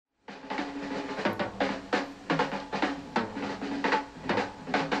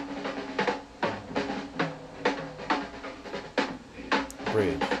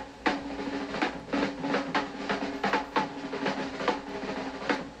Bridge.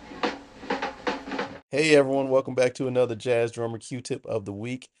 Hey everyone, welcome back to another Jazz Drummer Q-tip of the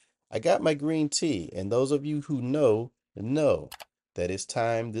week. I got my green tea, and those of you who know that it's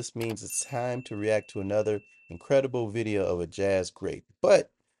time. This means it's time to react to another incredible video of a jazz great. But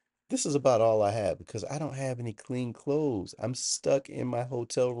this is about all I have because I don't have any clean clothes. I'm stuck in my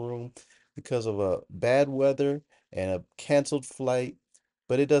hotel room because of a bad weather and a canceled flight,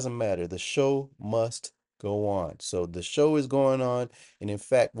 but it doesn't matter. The show must go on. So the show is going on, and in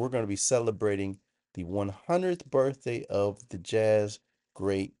fact, we're going to be celebrating the 100th birthday of the jazz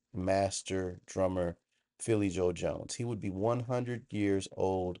great master drummer Philly Joe Jones. He would be 100 years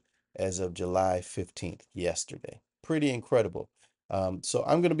old as of July 15th, yesterday. Pretty incredible. So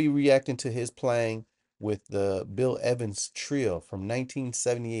I'm going to be reacting to his playing with the Bill Evans Trio from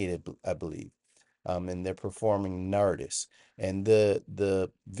 1978, I believe. And they're performing Nardis. And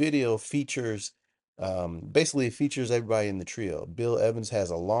the video features basically it features everybody in the trio. Bill Evans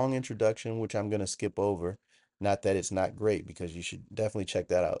has a long introduction, which I'm going to skip over. Not that it's not great, because you should definitely check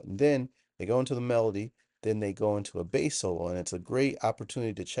that out. And then they go into the melody, then they go into a bass solo, and it's a great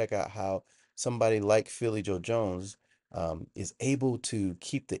opportunity to check out how somebody like Philly Joe Jones is able to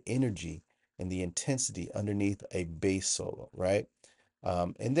keep the energy and the intensity underneath a bass solo, right?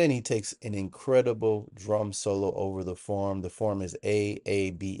 And then he takes an incredible drum solo over the form. The form is A,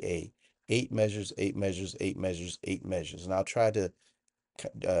 8 measures, 8 measures, 8 measures, 8 measures. And I'll try to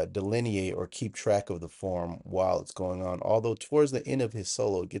delineate or keep track of the form while it's going on. Although towards the end of his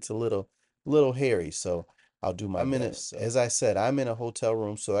solo, it gets a little hairy. So I'll do my best. As I said, I'm in a hotel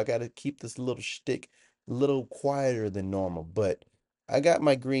room, so I got to keep this little shtick a little quieter than normal. But I got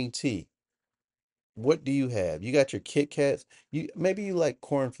my green tea. What do you have? You got your Kit Kats. You maybe you like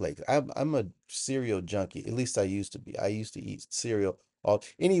cornflakes. I'm a cereal junkie. At least I used to be. I used to eat cereal all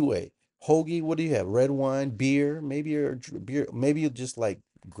anyway. Hoagie, what do you have? Red wine, beer, maybe you're beer, maybe you just like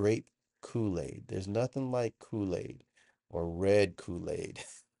grape Kool-Aid. There's nothing like Kool-Aid or red Kool-Aid.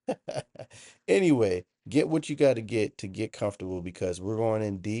 Anyway, get what you got to get comfortable because we're going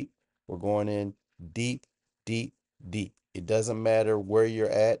in deep. We're going in deep, deep, deep. It doesn't matter where you're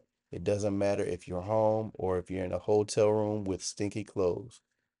at. It doesn't matter if you're home or if you're in a hotel room with stinky clothes.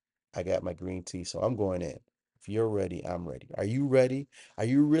 I got my green tea, so I'm going in. If you're ready, I'm ready. Are you ready? Are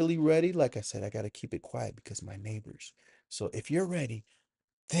you really ready? Like I said, I got to keep it quiet because my neighbors. So if you're ready,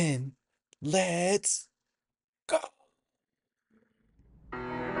 then let's go.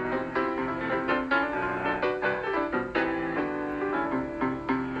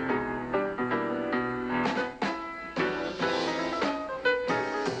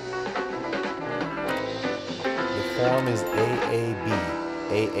 The form is AAB.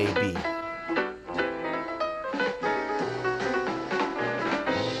 AAB.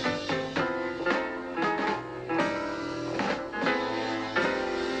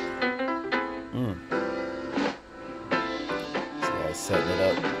 Mm. See how he's setting it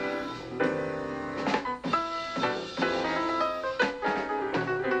up.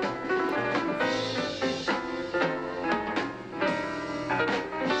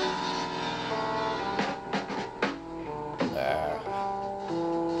 Ah.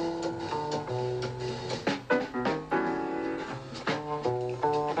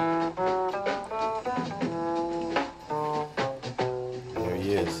 There he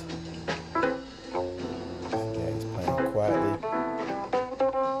is. Yeah, he's playing quietly.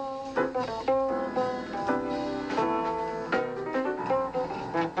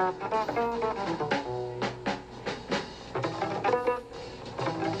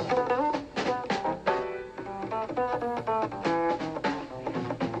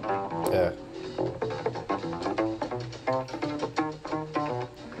 Yeah.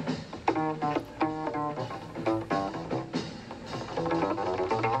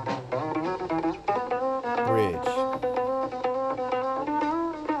 Bridge.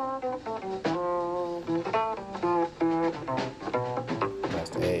 That's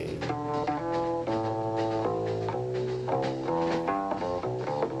the A.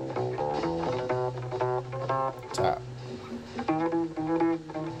 Top.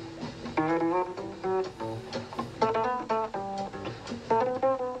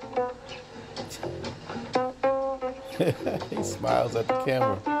 He smiles at the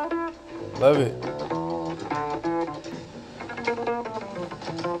camera. Love it.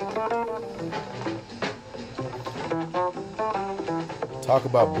 Talk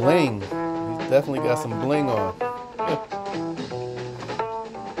about bling. He's definitely got some bling on.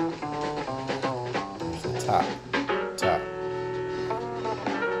 There's the top. Top.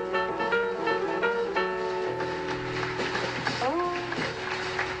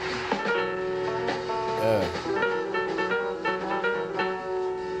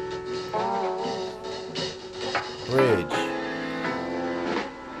 Bridge.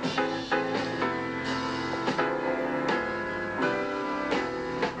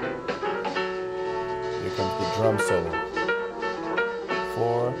 Here comes the drum solo.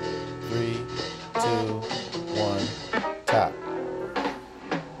 4, 3, 2, 1, top.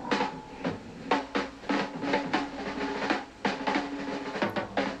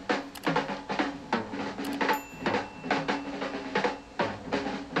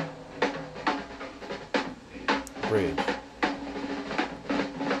 Bridge.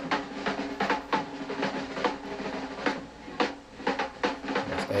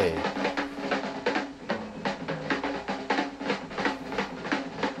 That's A.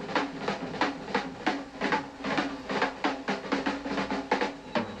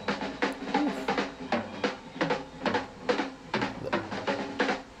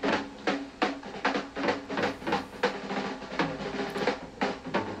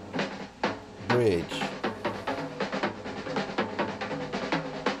 Bridge.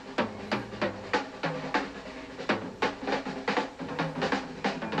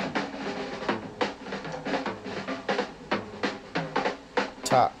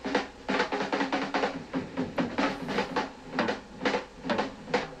 Top.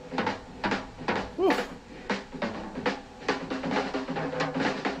 Whew.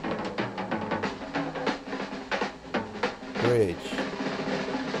 Bridge.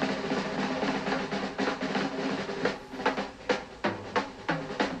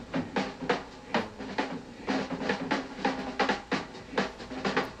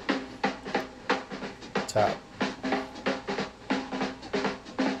 Top.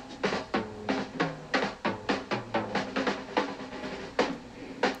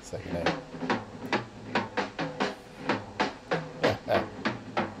 Second A.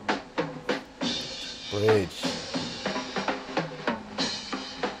 Bridge.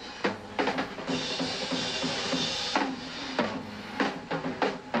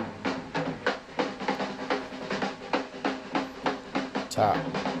 Top.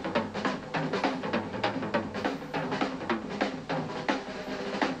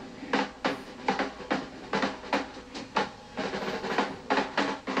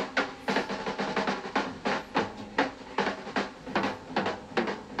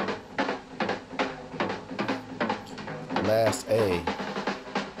 Last A.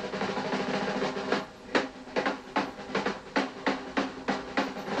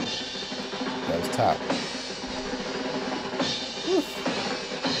 That was top. Whew.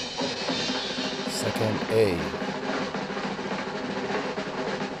 Second A.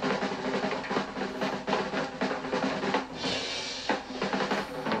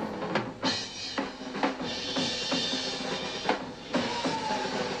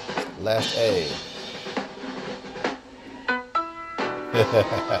 Last A.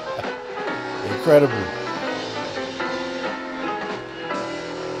 Incredible.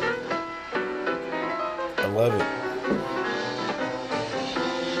 I love it.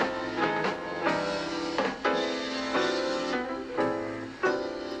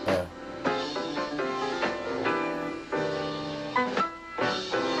 Yeah.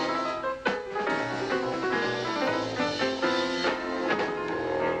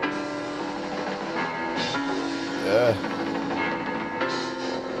 Yeah.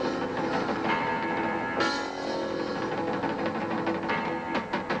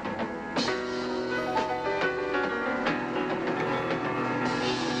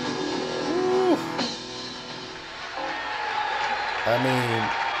 I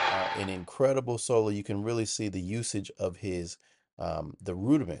mean, an incredible solo. You can really see the usage of his the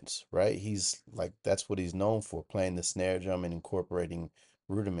rudiments, right? He's like that's what he's known for, playing the snare drum and incorporating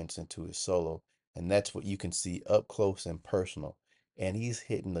rudiments into his solo. And that's what you can see up close and personal. And he's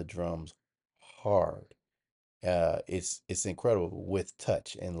hitting the drums hard. It's incredible with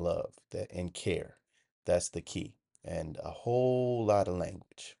touch and love that and care. That's the key, and a whole lot of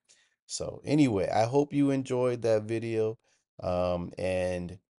language. So anyway, I hope you enjoyed that video,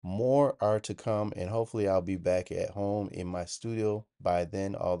 and more are to come. And hopefully, I'll be back at home in my studio by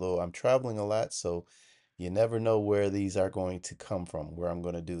then. Although I'm traveling a lot, so you never know where these are going to come from, where I'm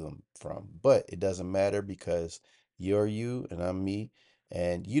going to do them from. But it doesn't matter because you're you and I'm me,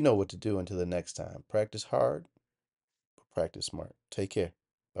 and you know what to do until the next time. Practice hard, practice smart. Take care.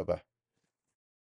 Bye bye.